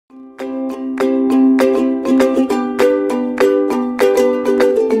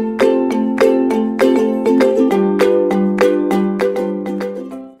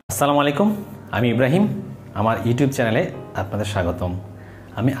আসসালামু আলাইকুম, আমি ইব্রাহিম। আমার ইউটিউব চ্যানেলে আপনাদের স্বাগতম।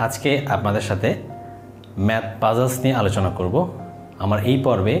 আমি আজকে আপনাদের সাথে ম্যাথ পাজলস নিয়ে আলোচনা করব। আমার এই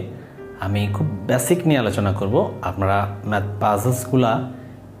পর্বে আমি খুব বেসিক নিয়ে আলোচনা করব। আপনারা ম্যাথ পাজলসগুলা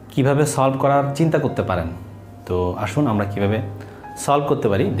কিভাবে সলভ করার চিন্তা করতে পারেন। তো আসুন আমরা কিভাবে সলভ করতে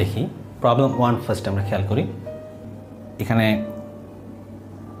পারি দেখি। প্রবলেম 1 ফার্স্ট আমরা খেয়াল করি। এখানে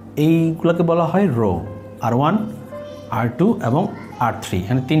এইগুলোকে বলা হয় রো, R1 R2 এবং R3।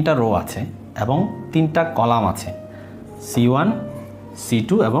 এখানে 3টা রো আছে এবং 3টা কলাম আছে, C1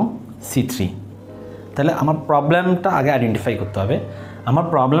 C2 এবং C3। তাহলে আমার প্রবলেমটা আগে আইডেন্টিফাই করতে হবে। আমার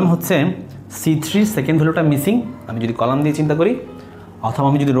প্রবলেম হচ্ছে C3 সেকেন্ড ভ্যালুটা মিসিং। আমি যদি কলাম দিয়ে চিন্তা করি অথবা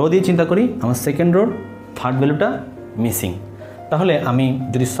আমি যদি রো দিয়ে চিন্তা করি, আমার সেকেন্ড রোর থার্ড ভ্যালুটা মিসিং। তাহলে আমি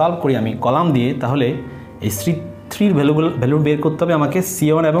যদি সলভ করি আমি কলাম দিয়ে, তাহলে এই C3-র ভ্যালু বের করতে হবে আমাকে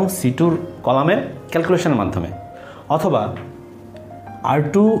C1 এবং C2-র কলামের ক্যালকুলেশনের মাধ্যমে, অথবা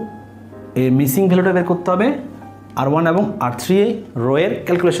R2 এর মিসিং ভ্যালুটা বের করতে হবে R1 এবং R3 রোয়ের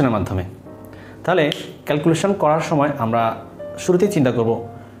ক্যালকুলেশনের মাধ্যমে। তাহলে ক্যালকুলেশন করার সময় আমরা শুরুতেই চিন্তা করব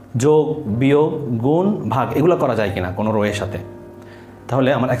যোগ, বিয়োগ, গুণ, ভাগ এগুলো করা যায় কিনা কোনো রোয়ের সাথে। তাহলে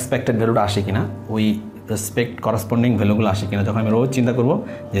আমার এক্সপেক্টেড ভ্যালুটা আসে কিনা, ওই রেসপেক্ট করসপন্ডিং ভ্যালুগুলো আসে কিনা। যখন আমি রো চিন্তা করব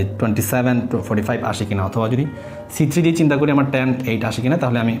যে 27 to 45 আসে কিনা, অথবা যদি C3 দিয়ে চিন্তা করি আমার 10 8 আসে কিনা,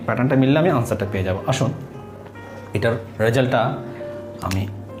 তাহলে আমি প্যাটার্নটা মিললে আমি আনসারটা পেয়ে যাব। আসুন এটার রেজাল্টটা আমি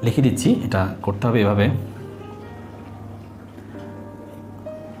লিখে দিচ্ছি। এটা করতে হবে এভাবে,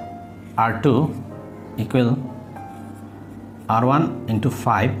 R2 equal R1 into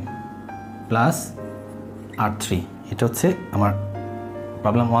 5 plus R3। এটা হচ্ছে আমার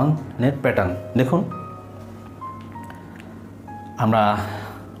প্রবলেম 1-এর প্যাটার্ন। দেখুন আমরা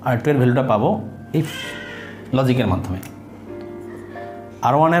R2 এর ভ্যালুটা পাবো এই লজিকের মাধ্যমে।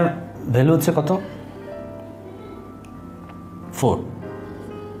 R1 এর ভ্যালু হচ্ছে কত, 4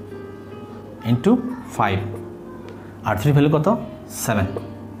 ইন্টু 5। R3 ভ্যালু কত, 7।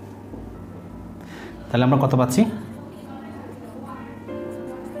 তাহলে আমরা কত পাচ্ছি,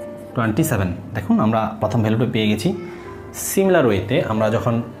 27। দেখুন আমরা প্রথম ভ্যালুটা পেয়ে গেছি। সিমিলার ওয়েতে আমরা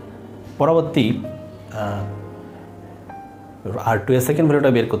যখন পরবর্তী R2 এর সেকেন্ড ভ্যালুটা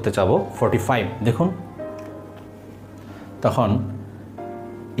বের করতে চাবো 45, দেখুন তখন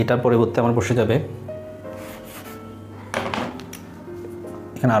এটার পরিবর্তে আমার বসে যাবে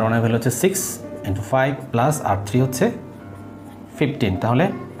এখানে R1 এর ভ্যালু হচ্ছে 6 ইন্টু 5 প্লাস R3 হচ্ছে 15। তাহলে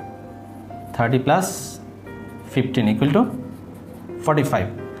 30 প্লাস 15 ইকুয়াল টু 45।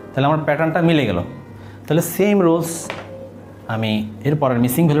 তাহলে আমার প্যাটার্নটা মিলে গেল। তাহলে সেম রুলস আমি এরপরের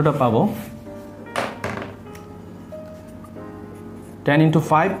মিসিং ভ্যালুটা পাবো 10 ইন্টু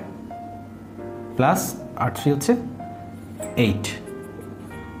 5 প্লাস R3 হচ্ছে 8,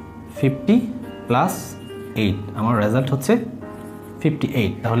 50 প্লাস 8, আমার রেজাল্ট হচ্ছে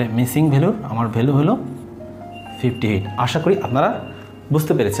 58। তাহলে মিসিং ভ্যালুর আমার ভ্যালু হলো 58। আশা করি আপনারা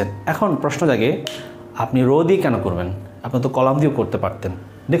বুঝতে পেরেছেন। এখন প্রশ্ন জাগে আপনি রো দিয়ে কেন করবেন, আপনি তো কলাম দিয়েও করতে পারতেন।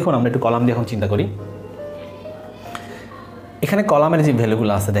 দেখুন আমরা একটু কলাম দিয়ে এখন চিন্তা করি। এখানে কলামের যে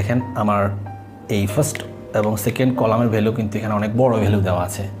ভ্যালুগুলো আছে দেখেন, আমার এই ফার্স্ট এবং সেকেন্ড কলামের ভ্যালু কিন্তু এখানে অনেক বড় ভ্যালু দেওয়া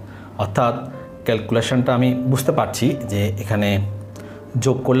আছে। অর্থাৎ ক্যালকুলেশনটা আমি বুঝতে পারছি যে এখানে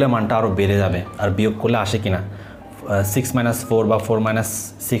যোগ করলে মানটা আরও বেড়ে যাবে, আর বিয়োগ করলে আসে কিনা 6 - 4 বা 4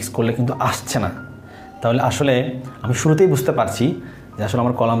 - 6 করলে কিন্তু আসছে না। তাহলে আসলে আমি শুরুতেই বুঝতে পারছি যে আসলে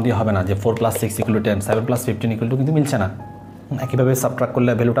আমার কলাম দিয়ে হবে না, যে 4 + 6 = 10, 7 + 15 = কিন্তু মিলছে না। একইভাবে সাবট্রাক্ট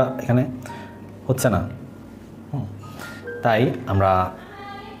করলে ভ্যালুটা এখানে হচ্ছে না। তাই আমরা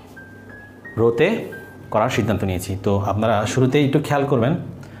রোতে করার সিদ্ধান্ত নিয়েছি। তো আপনারা শুরুতেই একটু খেয়াল করবেন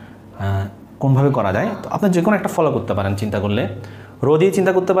কোনভাবে করা যায়। তো আপনি যে কোনো একটা ফলো করতে পারেন। চিন্তা করলে রো দিয়ে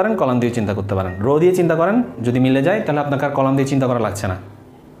চিন্তা করতে পারেন, কলাম দিয়ে চিন্তা করতে পারেন। রো দিয়ে চিন্তা করেন, যদি মিলে যায় তাহলে আপনাকে আর কলাম দিয়ে চিন্তা করা লাগছে না।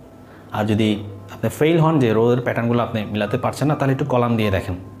 আর যদি আপনি ফেইল হন যে রোর প্যাটার্নগুলো আপনি মিলাতে পারছেন না, তাহলে একটু কলাম দিয়ে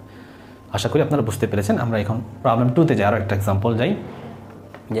দেখেন। আশা করি আপনারা বুঝতে পেরেছেন। আমরা এখন প্রবলেম 2-তে যাই, আরও একটা এক্সাম্পল যাই,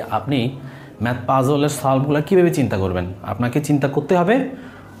 যে আপনি ম্যাথ পাজলের সলভগুলো কীভাবে চিন্তা করবেন। আপনাকে চিন্তা করতে হবে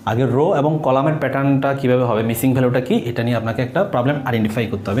আগে রো এবং কলামের প্যাটার্নটা কীভাবে হবে, মিসিং ভ্যালুটা কী, এটা নিয়ে আপনাকে একটা প্রবলেম আইডেন্টিফাই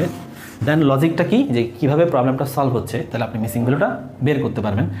করতে হবে। দেন লজিকটা কি, যে কীভাবে প্রবলেমটা সলভ হচ্ছে, তাহলে আপনি মিসিং ভ্যালুটা বের করতে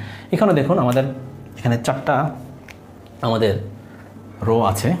পারবেন। এখানে দেখুন আমাদের এখানে 4টা আমাদের রো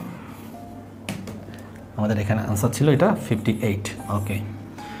আছে। আমাদের এখানে আনসার ছিল এটা 58। ওকে,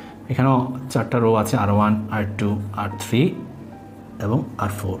 এখানেও 4টা রো আছে, R1 R2 R3 এবং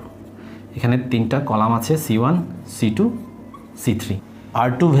R4। এখানে 3টা কলাম আছে, C1 C2 C3।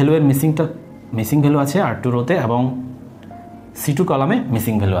 R2 ভ্যালুয়ের missing value আছে R2 রোতে, এবং C2 কলামে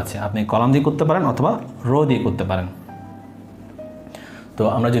মিসিং ভ্যালু আছে। আপনি কলাম দিয়ে করতে পারেন অথবা রো দিয়ে করতে পারেন। তো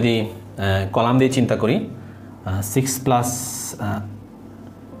আমরা যদি কলাম দিয়ে চিন্তা করি, 6 +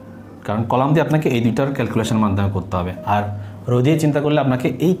 কারণ কলাম দিয়ে আপনাকে এই দুইটার ক্যালকুলেশনের মাধ্যমে করতে হবে, আর রো দিয়ে চিন্তা করলে আপনাকে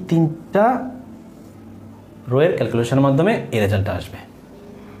এই তিনটা রোয়ের ক্যালকুলেশনের মাধ্যমে এই রেজাল্টটা আসবে।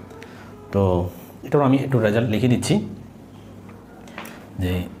 তো এটাও আমি একটু রেজাল্ট লিখে দিচ্ছি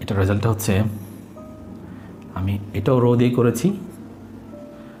যে এটার রেজাল্টটা হচ্ছে, আমি এটাও রো দিয়ে করেছি,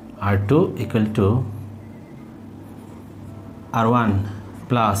 R2 equal to R1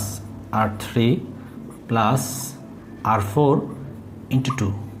 plus R3 plus R4 into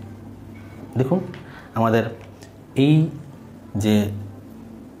 2। দেখুন আমাদের এই যে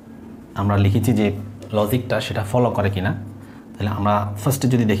আমরা লিখেছি যে লজিকটা সেটা ফলো করে কিনা। তাহলে আমরা ফার্স্টে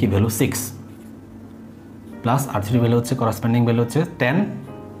যদি দেখি ভ্যালু 6 প্লাস R3 ভ্যালু হচ্ছে করসপন্ডিং ভ্যালু হচ্ছে 10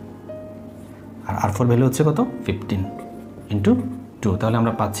 আর R4 ভ্যালু হচ্ছে কত 15 ইন্টু 2। তাহলে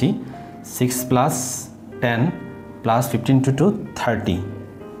আমরা পাচ্ছি 6 প্লাস 10 প্লাস 15 ইন্টু 2 30।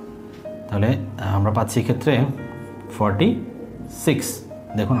 তাহলে আমরা পাচ্ছি এক্ষেত্রে 46।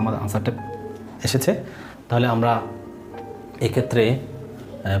 দেখুন আমাদের আনসারটা এসেছে। তাহলে আমরা এক্ষেত্রে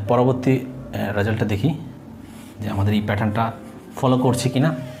পরবর্তী রেজাল্টটা দেখি যে আমাদের এই প্যাটার্নটা ফলো করছে কিনা।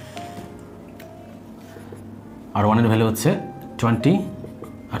 R1 এর ভ্যালু হচ্ছে 20,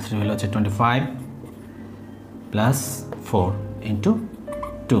 R3 এর ভ্যালু হচ্ছে 25 প্লাস 4 ইন্টু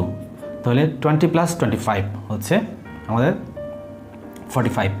 2। তাহলে 20 প্লাস 25 হচ্ছে আমাদের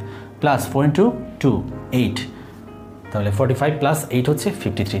 45 প্লাস 4 ইন্টু 2 8। তাহলে 45 প্লাস 8 হচ্ছে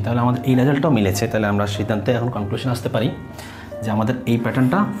 53। তাহলে আমাদের এই রেজাল্টটাও মিলেছে। তাহলে আমরা সিদ্ধান্তে এখন কনক্লুশন আসতে পারি যে আমাদের এই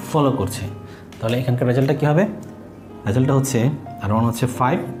প্যাটার্নটা ফলো করছে। তাহলে এখানকার রেজাল্টটা কী হবে? রেজাল্টটা হচ্ছে R1 হচ্ছে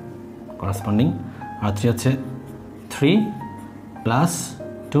 5 করসপন্ডিং, R3 হচ্ছে 3 প্লাস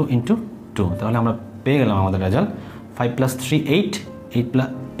 2 ইন্টু 2। তাহলে আমরা পেয়ে গেলাম আমাদের result 5 plus 3 8,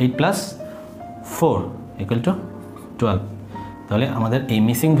 8 plus 4 equal to 12। তাহলে আমাদের এই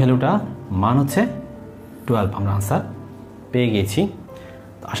মিসিং ভ্যালুটা মান হচ্ছে 12। আমরা আনসার পেয়ে গিয়েছি।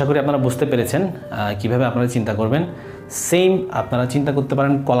 আশা করি আপনারা বুঝতে পেরেছেন কিভাবে আপনারা চিন্তা করবেন। সেম আপনারা চিন্তা করতে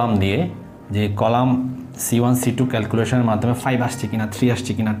পারেন কলাম দিয়ে, যে কলাম C1 C2 ক্যালকুলেশনের মাধ্যমে 5 আসছে কিনা, 3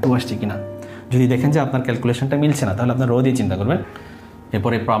 আসছে কিনা, 2 আসছে কিনা। যদি দেখেন যে আপনার ক্যালকুলেশনটা মিলছে না, তাহলে আপনার রো দিয়ে চিন্তা করবেন।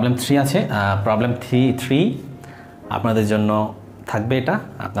 এরপরে প্রবলেম 3 আছে। প্রবলেম 3 আপনাদের জন্য থাকবে এটা।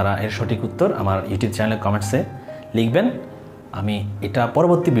 আপনারা এর সঠিক উত্তর আমার ইউটিউব চ্যানেলে কমেন্টসে লিখবেন। আমি এটা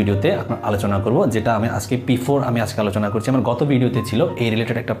পরবর্তী ভিডিওতে আপনার আলোচনা করব, যেটা আমি আজকে P4 আমি আজকে আলোচনা করছি। আমার গত ভিডিওতে ছিল এই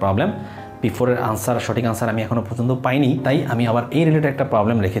রিলেটেড একটা প্রবলেম। P4 এর আনসার, সঠিক আনসার আমি এখনও পর্যন্ত পাইনি, তাই আমি আবার এই রিলেটেড একটা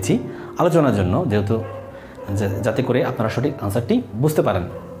প্রবলেম রেখেছি আলোচনার জন্য, যেহেতু যাতে করে আপনারা সঠিক আনসারটি বুঝতে পারেন।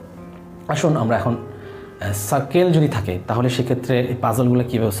 আসুন আমরা এখন সার্কেল যদি থাকে তাহলে সেক্ষেত্রে এই পাজলগুলো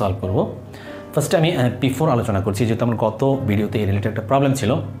কীভাবে সলভ করব। ফার্স্টে আমি P4 আলোচনা করছি, যেহেতু আমার গত ভিডিওতে এই রিলেটেড একটা প্রবলেম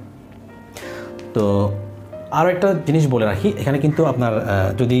ছিল। তো আরও একটা জিনিস বলে রাখি, এখানে কিন্তু আপনার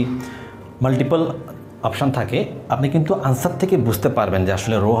যদি মাল্টিপল অপশান থাকে, আপনি কিন্তু আনসার থেকে বুঝতে পারবেন যে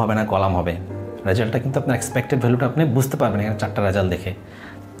আসলে রো হবে না কলাম হবে। রেজাল্টটা কিন্তু আপনার এক্সপেক্টেড ভ্যালুটা আপনি বুঝতে পারবেন এখানে 4টা রেজাল্ট দেখে।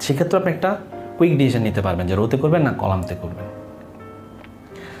 সেক্ষেত্রে আপনি একটা কুইক ডিসিশন নিতে পারবেন যে রোতে করবেন না কলামতে করবেন।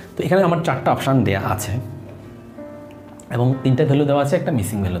 তো এখানে আমার 4টা অপশান দেওয়া আছে এবং 3টা ভ্যালু দেওয়া আছে, একটা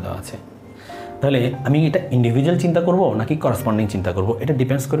মিসিং ভ্যালু দেওয়া আছে। তাহলে আমি এটা ইন্ডিভিজুয়াল চিন্তা করব নাকি করসপন্ডিং চিন্তা করব, এটা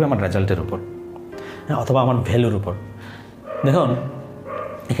ডিপেন্ডস করবে আমার রেজাল্টের উপর অথবা আমার ভ্যালুর উপর। দেখুন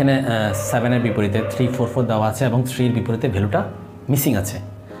এখানে 7-এর বিপরীতে 3 4 4 দেওয়া আছে এবং 3-এর বিপরীতে ভ্যালুটা মিসিং আছে।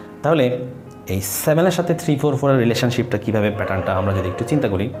 তাহলে এই 7-এর সাথে 3 4 4-এর রিলেশনশিপটা কীভাবে, প্যাটার্নটা আমরা যদি একটু চিন্তা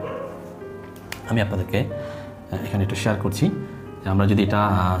করি, আমি আপনাদেরকে এখানে একটু শেয়ার করছি। যে আমরা যদি এটা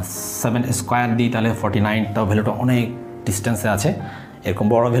 7 স্কোয়ার দিই তাহলে 49, তাও ভ্যালুটা অনেক ডিস্টেন্সে আছে। এরকম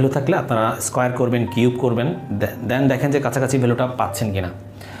বড় ভ্যালু থাকলে আপনারা স্কোয়ার করবেন, কিউব করবেন, দেন দেখেন যে কাছাকাছি ভ্যালুটা পাচ্ছেন কিনা।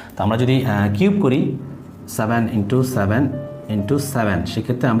 তো আমরা যদি কিউব করি 7 ইন্টু 7 ইন্টু 7,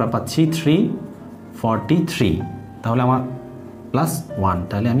 সেক্ষেত্রে আমরা পাচ্ছি 343। তাহলে আমার প্লাস 1,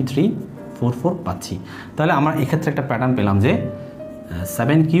 তাহলে আমি 344 পাচ্ছি। তাহলে আমরা এক্ষেত্রে একটা প্যাটার্ন পেলাম যে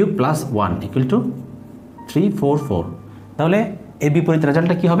 7 কিউব প্লাস 1 ইকুয়াল টু 344। তাহলে এর বিপরীত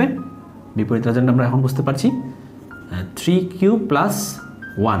রেজাল্টটা কী হবে? বিপরীত রেজাল্ট আমরা এখন বুঝতে পারছি 3 কিউব প্লাস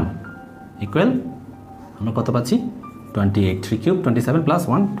 1 ইকুয়াল আমরা কত পাচ্ছি 28। 3 কিউব 27 প্লাস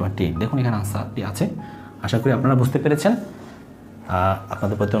 1 28। দেখুন এখানে আনসারটি আছে। আশা করি আপনারা বুঝতে পেরেছেন।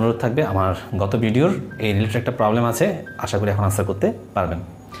 আপনাদের প্রতি অনুরোধ থাকবে, আমার গত ভিডিওর এই রিলেটেড একটা প্রবলেম আছে, আশা করি এখন আনসার করতে পারবেন।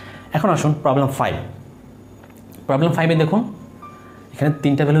 এখন আসুন প্রবলেম 5। প্রবলেম 5-এ দেখুন এখানে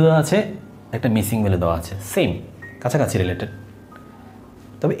 3টা ভ্যালু দেওয়া আছে, একটা মিসিং ভ্যালু দেওয়া আছে, সেম কাছাকাছি রিলেটেড।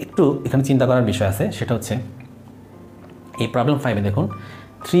 তবে একটু এখানে চিন্তা করার বিষয় আছে, সেটা হচ্ছে এই প্রবলেম 5-এ দেখুন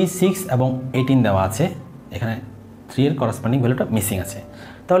 3 6 এবং 18 দেওয়া আছে, এখানে 3-এর করসপন্ডিং ভ্যালুটা মিসিং আছে।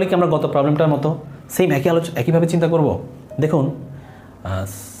 তাহলে কি আমরা গত প্রবলেমটার মতো সেম একইভাবে চিন্তা করব? দেখুন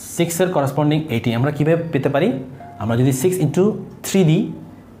 6-এর করসপন্ডিং 18 আমরা কীভাবে পেতে পারি? আমরা যদি 6 ইন্টু 3 দিই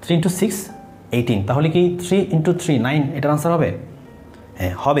 3 × 6 18, তাহলে কি 3 × 3 9 এটার আনসার হবে?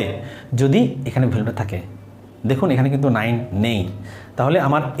 হ্যাঁ হবে, যদি এখানে ভ্যালুটা থাকে। দেখুন এখানে কিন্তু 9 নেই, তাহলে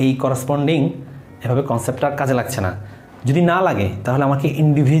আমার এই করসপন্ডিং এভাবে কনসেপ্টটা কাজে লাগছে না। যদি না লাগে তাহলে আমাকে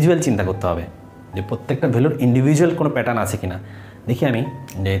ইন্ডিভিজুয়াল চিন্তা করতে হবে যে প্রত্যেকটা ভ্যালুর ইন্ডিভিজুয়াল কোনো প্যাটার্ন আছে কিনা। দেখি আমি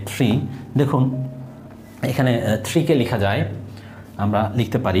যে 3, দেখুন এখানে 3কে লেখা যায়, আমরা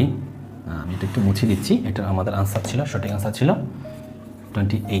লিখতে পারি, আমি এটা একটু মুছে দিচ্ছি, এটা আমাদের আনসার ছিল, সঠিক আনসার ছিল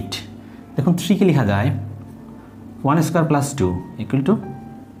 28। দেখুন 3কে লেখা যায় 1² + 2 =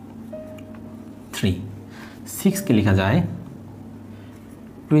 3। 6কে লেখা যায়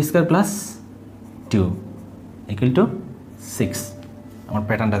 2² + 2 = 6। আমার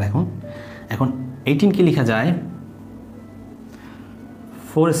প্যাটার্নটা দেখুন। এখন 18কে লেখা যায়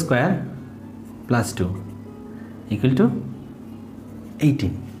 4² + 2 =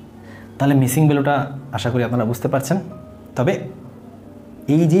 18। তাহলে মিসিং ভ্যালুটা আশা করি আপনারা বুঝতে পারছেন। তবে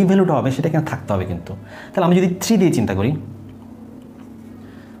এই যেই ভ্যালুটা হবে সেটা কেন থাকতে হবে কিন্তু। তাহলে আমি যদি 3 দিয়ে চিন্তা করি,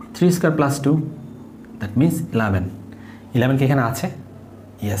 3² + 2 দ্যাট মিনস 11। 11 কি এখানে আছে?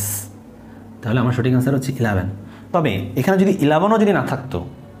 ইয়েস, তাহলে আমার সঠিক আনসার হচ্ছে 11। তবে এখানে যদি 11ও যদি না থাকতো,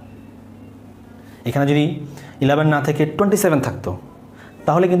 এখানে যদি 11 না থেকে 27 থাকতো,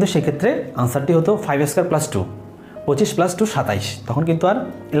 তাহলে কিন্তু সেক্ষেত্রে আনসারটি হতো 5² + 2, 25 + 2 27। তখন কিন্তু আর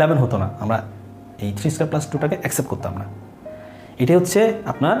 11 হতো না, আমরা এই 3² + 2টাকে অ্যাকসেপ্ট করতাম না। এটাই হচ্ছে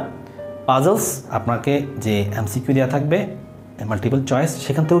আপনার পাজলস। আপনাকে যে এমসিকিউ দেওয়া থাকবে মাল্টিপল চয়েস,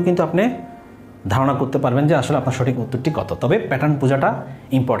 সেখান থেকেও কিন্তু আপনি ধারণা করতে পারবেন যে আসলে আপনার সঠিক উত্তরটি কত। তবে প্যাটার্ন বোঝাটা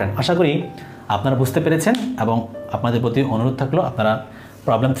ইম্পর্ট্যান্ট। আশা করি আপনারা বুঝতে পেরেছেন, এবং আপনাদের প্রতি অনুরোধ থাকলো আপনারা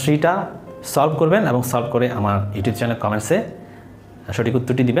প্রবলেম 3টা সলভ করবেন, এবং সলভ করে আমার ইউটিউব চ্যানেল কমেন্টসে সঠিক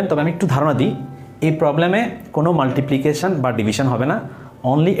উত্তরটি দিবেন। তবে আমি একটু ধারণা দিই, এই প্রবলেমে কোনো মাল্টিপ্লিকেশন বা ডিভিশন হবে না,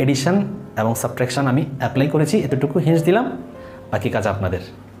 অনলি এডিশন এবং সাবট্রাকশন আমি অ্যাপ্লাই করেছি, এতটুকু হিন্টস দিলাম, বাকি কাজ আপনাদের।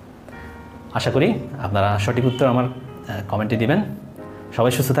 আশা করি আপনারা সঠিক উত্তর আমার কমেন্টে দিবেন।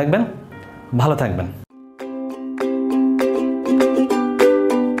 সবাই সুস্থ থাকবেন, ভালো থাকবেন।